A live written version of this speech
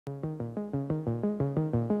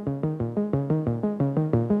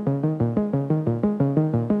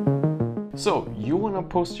So you want to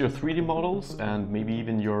post your 3D models and maybe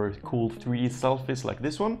even your cool 3D selfies like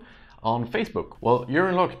this one on Facebook? Well, you're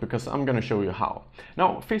in luck because I'm going to show you how.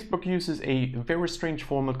 Now, Facebook uses a very strange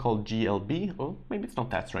format called GLB. Well, maybe it's not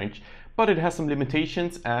that strange, but it has some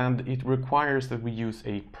limitations and it requires that we use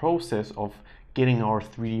a process of getting our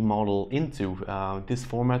 3D model into this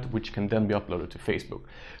format, which can then be uploaded to Facebook.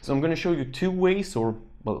 So I'm going to show you two ways, or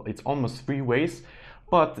well, it's almost three ways.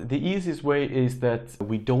 But the easiest way is that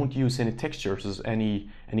we don't use any textures, any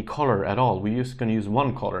color at all. We're just going to use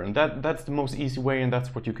one color, and that's the most easy way, and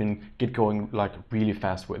that's what you can get going like really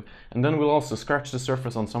fast with. And then we'll also scratch the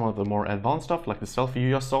surface on some of the more advanced stuff, like the selfie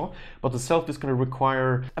you just saw. But the selfie is going to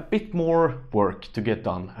require a bit more work to get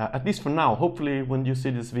done, at least for now. Hopefully, when you see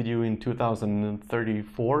this video in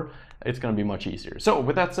 2034, it's going to be much easier. So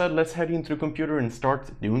with that said, let's head into the computer and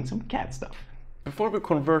start doing some CAD stuff. Before we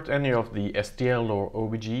convert any of the STL or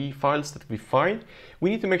OBJ files that we find, we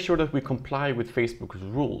need to make sure that we comply with Facebook's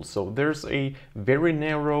rules. So there's a very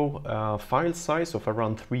narrow file size of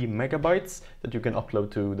around 3 megabytes that you can upload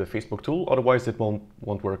to the Facebook tool, otherwise it won't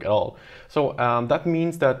work at all. So that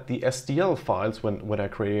means that the STL files, when I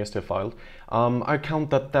create an STL file, I count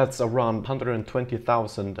that that's around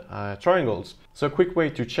 120,000 triangles. So a quick way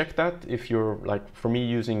to check that, if you're like for me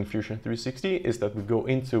using Fusion 360, is that we go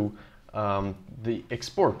into the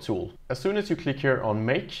export tool. As soon as you click here on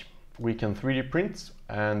make, we can 3D print,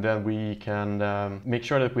 and then we can make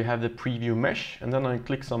sure that we have the preview mesh, and then I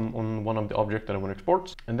click on one of the objects that I want to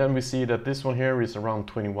export, and then we see that this one here is around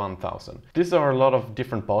 21,000. These are a lot of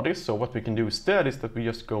different bodies, so what we can do instead is that we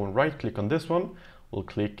just go and right click on this one, we'll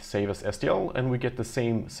click save as STL, and we get the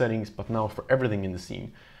same settings but now for everything in the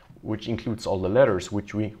scene, which includes all the letters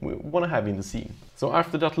which we want to have in the scene. So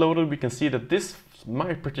after that loaded, we can see that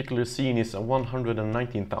my particular scene is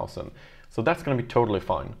 119,000. So that's going to be totally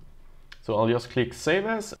fine. So I'll just click save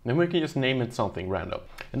as, then we can just name it something random.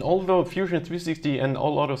 And although Fusion 360 and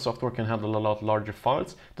all other software can handle a lot larger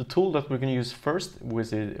files, the tool that we're going to use first,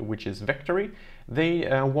 which is Verge3D,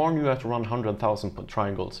 they warn you at around 100,000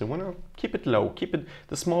 triangles. So you want to keep it low, keep it,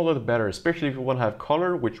 the smaller the better, especially if you want to have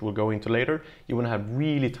color, which we'll go into later, you want to have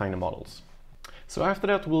really tiny models. So after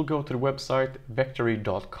that, we'll go to the website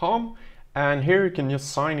Verge3D.com. And here you can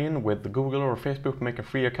just sign in with Google or Facebook, make a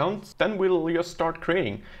free account. Then we'll just start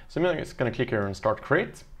creating. So I'm just going to click here and start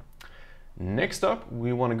create. Next up,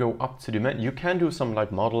 we want to go up to the menu. You can do some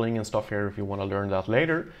like modeling and stuff here if you want to learn that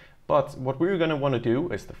later. But what we're going to want to do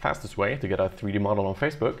is the fastest way to get a 3D model on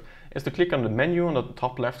Facebook is to click on the menu on the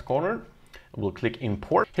top left corner. We'll click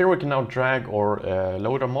import. Here we can now drag or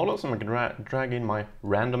load our models, and we can drag in my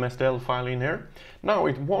random STL file in here. Now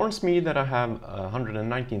it warns me that I have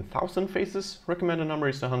 119,000 faces. Recommended number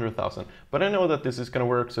is 100,000, but I know that this is going to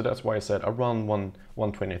work, so that's why I said around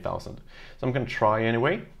 120,000. So I'm going to try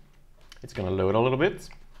anyway. It's going to load a little bit.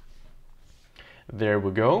 There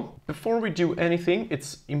we go. Before we do anything,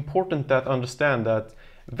 it's important that understand that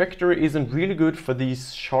Vector isn't really good for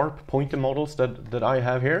these sharp pointy models that I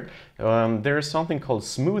have here. There is something called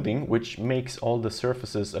smoothing, which makes all the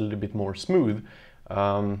surfaces a little bit more smooth.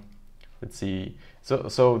 Let's see.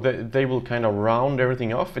 So they will kind of round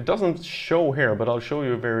everything off. It doesn't show here, but I'll show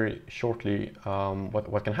you very shortly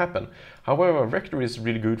what can happen. However, Vector is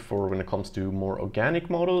really good for when it comes to more organic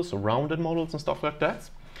models or rounded models and stuff like that.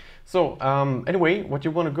 So anyway, what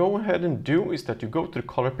you want to go ahead and do is that you go to the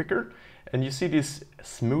color picker, and you see this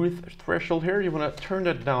smooth threshold here. You want to turn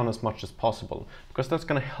that down as much as possible, because that's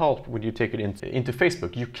going to help when you take it into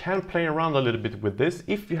Facebook. You can play around a little bit with this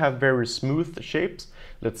if you have very smooth shapes.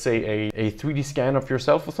 Let's say a 3D scan of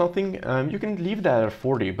yourself or something. You can leave that at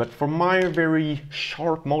 40, but for my very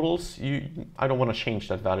sharp models, I don't want to change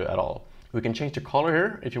that value at all. We can change the color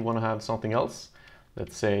here if you want to have something else.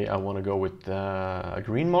 Let's say I want to go with a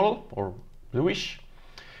green model or bluish.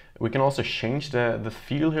 We can also change the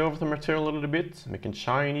feel here of the material a little bit, make it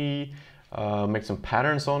shiny, make some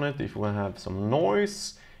patterns on it if you want to have some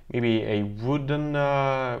noise, maybe a wooden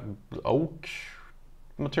oak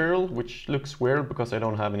material, which looks weird because I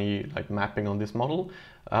don't have any like mapping on this model,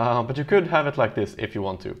 but you could have it like this if you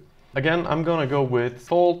want to. Again, I'm gonna go with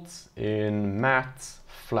default in matte,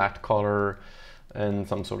 flat color, and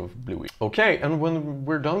some sort of bluey. Okay, and when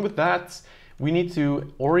we're done with that, we need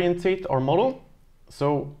to orientate our model.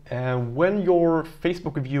 So when your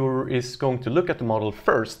Facebook viewer is going to look at the model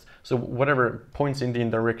first, so whatever points in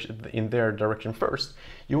their direction first,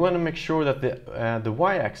 you want to make sure that the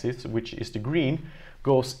y-axis, which is the green,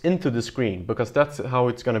 goes into the screen, because that's how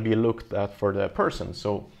it's going to be looked at for the person.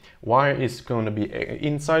 So y is going to be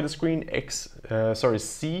inside the screen,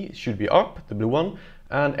 C should be up, the blue one,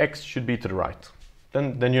 and x should be to the right.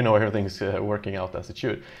 then you know everything's working out as it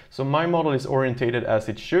should. So my model is orientated as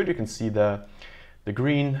it should. You can see the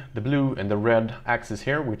green, the blue, and the red axis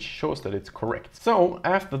here, which shows that it's correct. So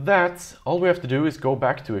after that, all we have to do is go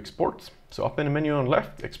back to export. So up in the menu on the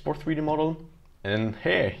left, export 3D model, and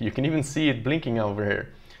hey, you can even see it blinking over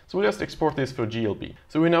here. So we'll just export this for GLB.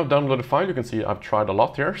 So we now download the file. You can see I've tried a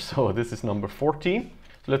lot here. So this is number 14.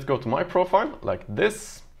 So let's go to my profile like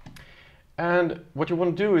this. And what you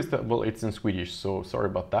want to do is that, well, it's in Swedish, so sorry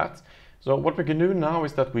about that. So what we can do now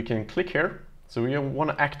is that we can click here. So we want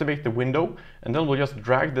to activate the window, and then we'll just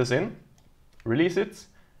drag this in, release it.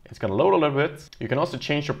 It's going to load a little bit. You can also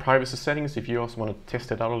change your privacy settings if you also want to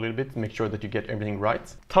test it out a little bit, make sure that you get everything right.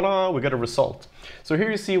 Ta-da, we got a result. So here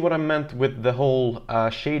you see what I meant with the whole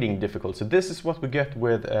shading difficult. So this is what we get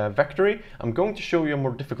with Verge3D. I'm going to show you a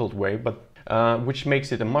more difficult way, but which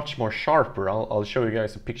makes it a much more sharper. I'll show you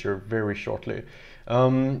guys a picture very shortly.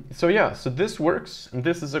 So yeah, so this works, and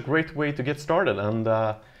this is a great way to get started. And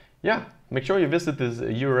yeah, make sure you visit this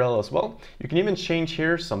URL as well. You can even change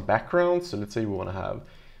here some backgrounds. So let's say we want to have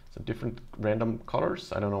some different random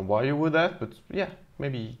colors. I don't know why you would that, but yeah,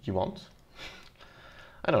 maybe you want.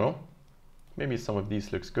 I don't know. Maybe some of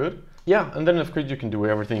these looks good. Yeah, and then of course you can do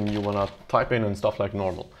everything you want to type in and stuff like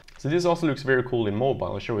normal. So this also looks very cool in mobile.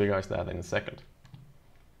 I'll show you guys that in a second.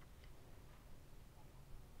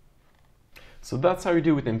 So that's how you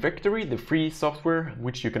do it in Verge3D, the free software,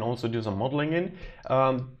 which you can also do some modeling in.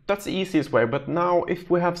 That's the easiest way, but now if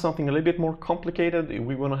we have something a little bit more complicated,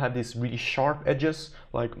 we want to have these really sharp edges,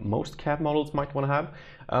 like most CAD models might want to have,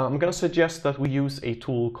 I'm going to suggest that we use a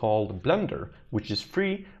tool called Blender, which is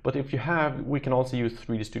free, but if you have, we can also use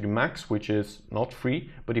 3D Studio Max, which is not free,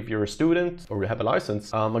 but if you're a student or you have a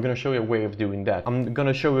license, I'm going to show you a way of doing that. I'm going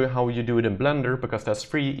to show you how you do it in Blender, because that's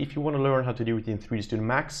free. If you want to learn how to do it in 3D Studio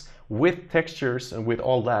Max with textures and with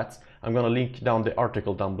all that, I'm going to link down the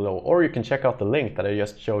article down below, or you can check out the link that I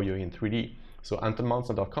just showed you in 3D. So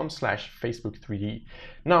antonmonson.com/Facebook3D.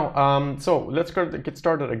 Now, so let's get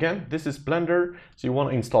started again. This is Blender. So you want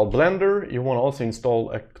to install Blender. You want to also install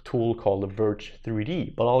a tool called the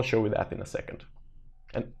Verge3D, but I'll show you that in a second.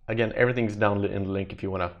 And again, everything's down in the link if you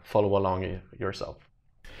want to follow along yourself.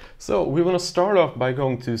 So we want to start off by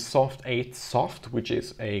going to Soft8Soft, which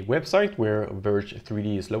is a website where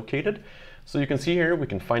Verge3D is located. So you can see here, we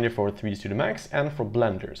can find it for 3D Studio Max and for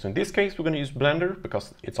Blender. So in this case, we're going to use Blender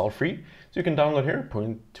because it's all free. So you can download here,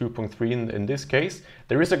 2.3 in this case.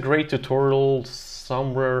 There is a great tutorial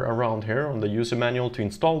somewhere around here on the user manual to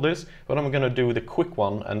install this, but I'm going to do the quick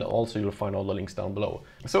one, and also you'll find all the links down below.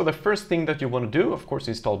 So the first thing that you want to do, of course,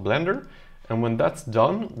 is install Blender. And when that's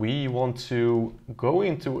done, we want to go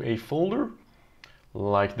into a folder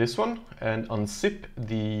like this one and unzip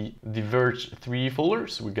the Verge3D folder.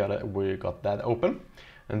 So we got that open,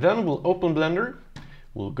 and then we'll open Blender.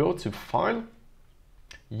 We'll go to File,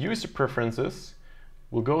 User Preferences.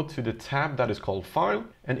 We'll go to the tab that is called File,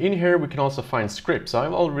 and in here we can also find scripts.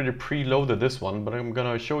 I've already preloaded this one, but I'm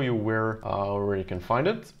gonna show you where you can find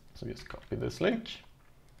it. So just copy this link,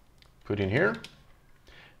 put in here.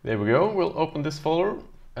 There we go. We'll open this folder,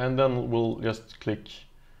 and then we'll just click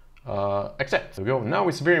accept. There we go. Now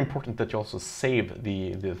it's very important that you also save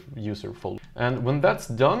the user folder. And when that's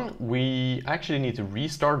done, we actually need to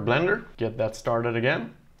restart Blender, get that started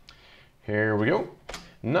again. Here we go.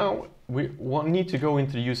 Now we need to go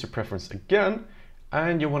into the user preference again,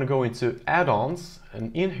 and you want to go into add-ons,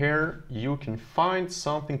 and in here you can find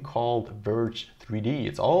something called Verge3D.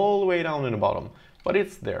 It's all the way down in the bottom, but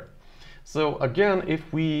it's there. So again,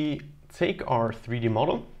 if we take our 3D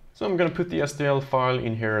model, so I'm going to put the STL file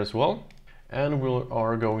in here as well, and we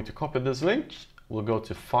are going to copy this link. We'll go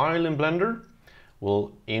to File in Blender,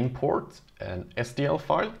 we'll import an STL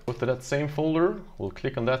file, go to that same folder, we'll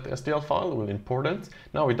click on that STL file, we'll import it.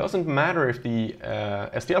 Now it doesn't matter if the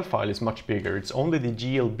STL file is much bigger, it's only the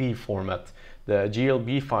GLB format, the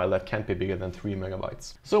GLB file that can't be bigger than 3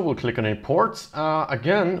 megabytes. So we'll click on import.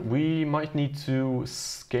 Again, we might need to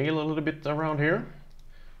scale a little bit around here.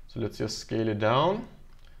 So let's just scale it down.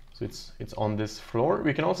 So it's on this floor.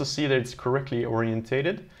 We can also see that it's correctly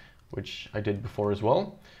orientated, which I did before as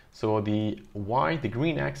well. So the Y, the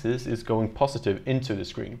green axis, is going positive into the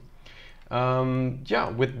screen. Yeah,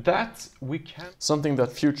 with that we can... Something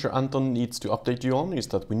that future Anton needs to update you on is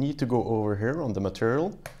that we need to go over here on the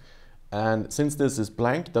material. And since this is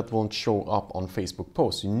blank, that won't show up on Facebook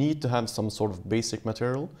posts. You need to have some sort of basic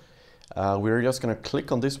material. We're just going to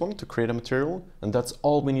click on this one to create a material, and that's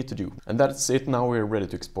all we need to do. And that's it. Now we're ready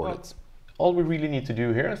to export it. All we really need to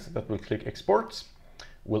do here is that we'll click export.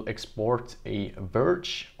 will export a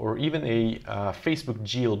Verge or even a Facebook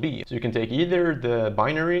GLB. So you can take either the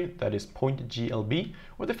binary, that is .glb,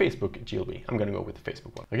 or the Facebook GLB. I'm gonna go with the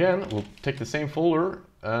Facebook one. Again, we'll take the same folder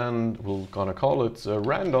and we're gonna call it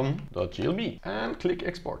random.glb and click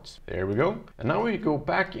export. There we go. And now we go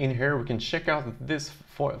back in here, we can check out this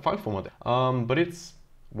file format, but it's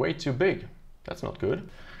way too big. That's not good.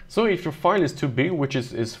 So if your file is too big, which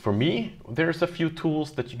is for me, there's a few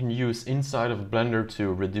tools that you can use inside of Blender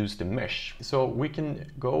to reduce the mesh. So we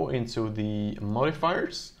can go into the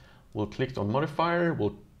modifiers. We'll click on modifier.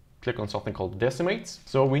 We'll click on something called decimate.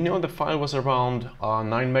 So we know the file was around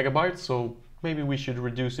 9 megabytes. So maybe we should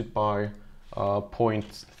reduce it by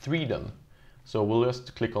 0.3 then. So we'll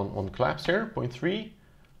just click on collapse here, 0.3.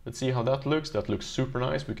 Let's see how that looks. That looks super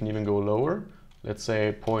nice. We can even go lower. Let's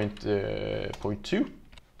say 0.2.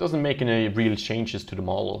 Doesn't make any real changes to the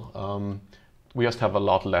model. We just have a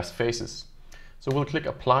lot less faces. So we'll click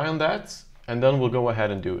apply on that, and then we'll go ahead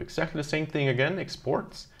and do exactly the same thing again,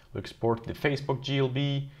 export. We'll export the Facebook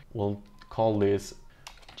GLB. We'll call this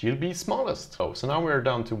GLB smallest. So now we're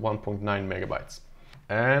down to 1.9 megabytes.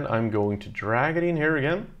 And I'm going to drag it in here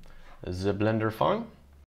again, the Blender file.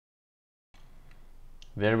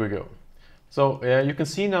 There we go. So you can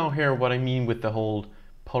see now here what I mean with the whole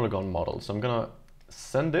polygon model. So I'm gonna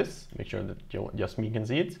send this, make sure that just me can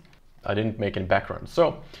see it. I didn't make any background.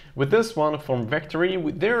 So with this one from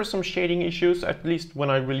Verge3D, there are some shading issues, at least when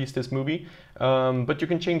I released this movie. But you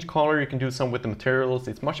can change color, you can do some with the materials.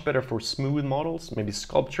 It's much better for smooth models, maybe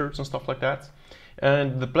sculptures and stuff like that.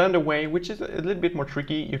 And the Blender way, which is a little bit more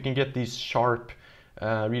tricky, you can get these sharp,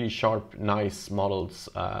 really sharp, nice models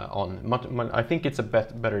on. I think it's a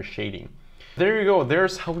better shading. There you go,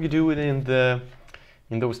 there's how we do it in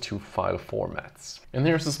those two file formats. And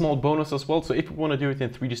there's a small bonus as well. So if you want to do it in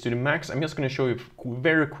 3D Studio Max, I'm just going to show you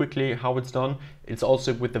very quickly how it's done. It's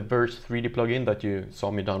also with the Verge3D plugin that you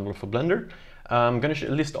saw me download for Blender. I'm going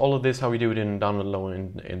to list all of this, how we do it in download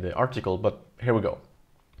alone in the article, but here we go.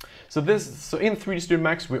 So in 3D Studio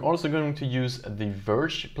Max, we're also going to use the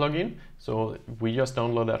Verge plugin. So we just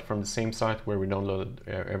download that from the same site where we downloaded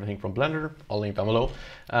everything from Blender. I'll link down below.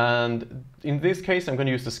 And in this case, I'm going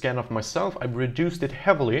to use the scan of myself. I've reduced it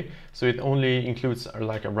heavily, so it only includes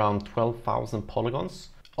like around 12,000 polygons.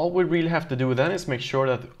 All we really have to do then is make sure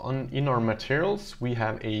that in our materials, we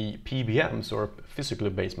have a PBM, so a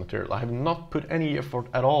physically based material. I have not put any effort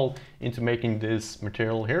at all into making this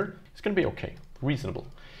material here. It's going to be okay, reasonable.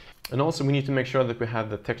 And also we need to make sure that we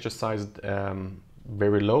have the texture size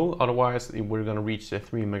very low, otherwise we're going to reach the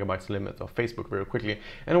 3 megabytes limit of Facebook very quickly.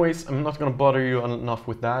 Anyways, I'm not going to bother you enough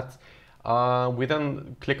with that. We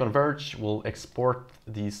then click on Verge, we'll export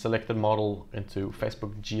the selected model into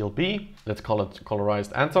Facebook GLB. Let's call it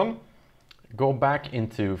colorized Anton. Go back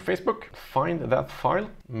into Facebook, find that file,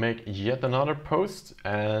 make yet another post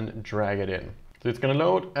and drag it in. So it's going to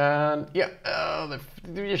load, and yeah,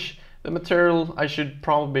 the material, I should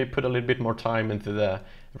probably put a little bit more time into the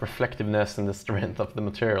reflectiveness and the strength of the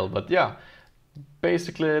material. But yeah,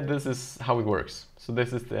 basically this is how it works. So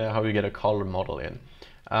this is how you get a color model in.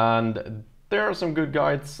 And there are some good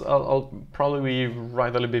guides. I'll probably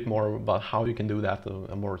write a little bit more about how you can do that,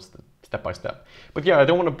 more step by step. But yeah, I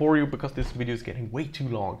don't want to bore you because this video is getting way too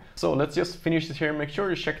long. So let's just finish this here. Make sure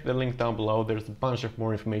you check the link down below. There's a bunch of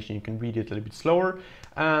more information. You can read it a little bit slower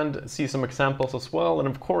and see some examples as well. And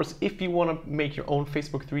of course, if you want to make your own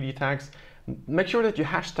Facebook 3D tags, make sure that you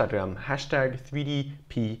hashtag them, hashtag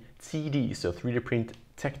 3DPTD, so 3D print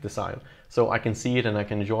tech design, so I can see it and I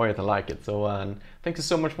can enjoy it and like it. So thank you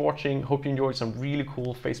so much for watching. Hope you enjoyed some really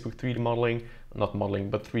cool Facebook 3D modeling, not modeling,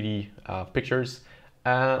 but 3D pictures.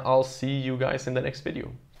 And I'll see you guys in the next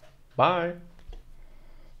video. Bye.